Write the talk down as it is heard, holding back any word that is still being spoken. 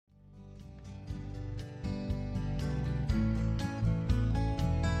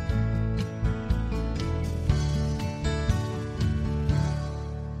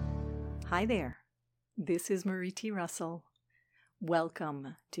Hi there, this is Marie T. Russell.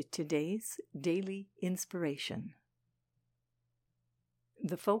 Welcome to today's Daily Inspiration.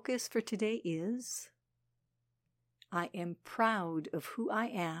 The focus for today is, I am proud of who I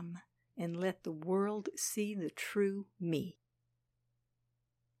am and let the world see the true me.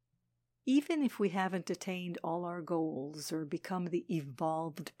 Even if we haven't attained all our goals or become the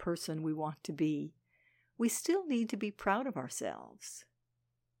evolved person we want to be, we still need to be proud of ourselves.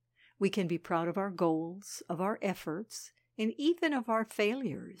 We can be proud of our goals, of our efforts, and even of our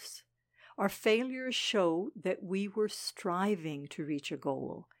failures. Our failures show that we were striving to reach a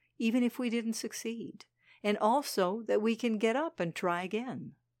goal, even if we didn't succeed, and also that we can get up and try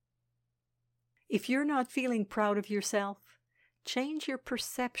again. If you're not feeling proud of yourself, change your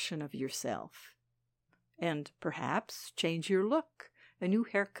perception of yourself, and perhaps change your look. A new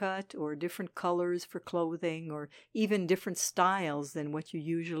haircut or different colors for clothing or even different styles than what you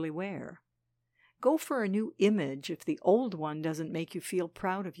usually wear. Go for a new image if the old one doesn't make you feel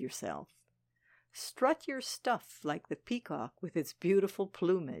proud of yourself. Strut your stuff like the peacock with its beautiful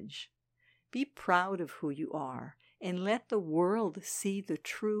plumage. Be proud of who you are and let the world see the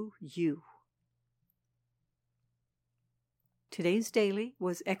true you. Today's daily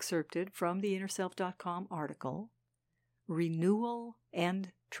was excerpted from the InnerSelf.com article, Renewal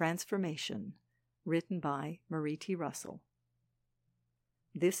and Transformation, written by Marie T. Russell.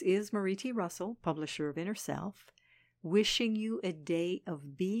 This is Marie T. Russell, publisher of Inner Self, wishing you a day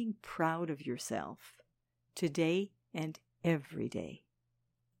of being proud of yourself, today and every day.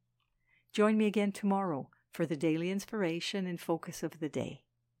 Join me again tomorrow for the daily inspiration and focus of the day.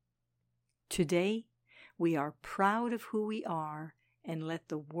 Today, we are proud of who we are and let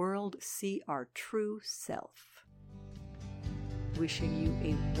the world see our true self. Wishing you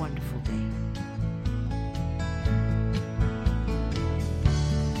a wonderful day.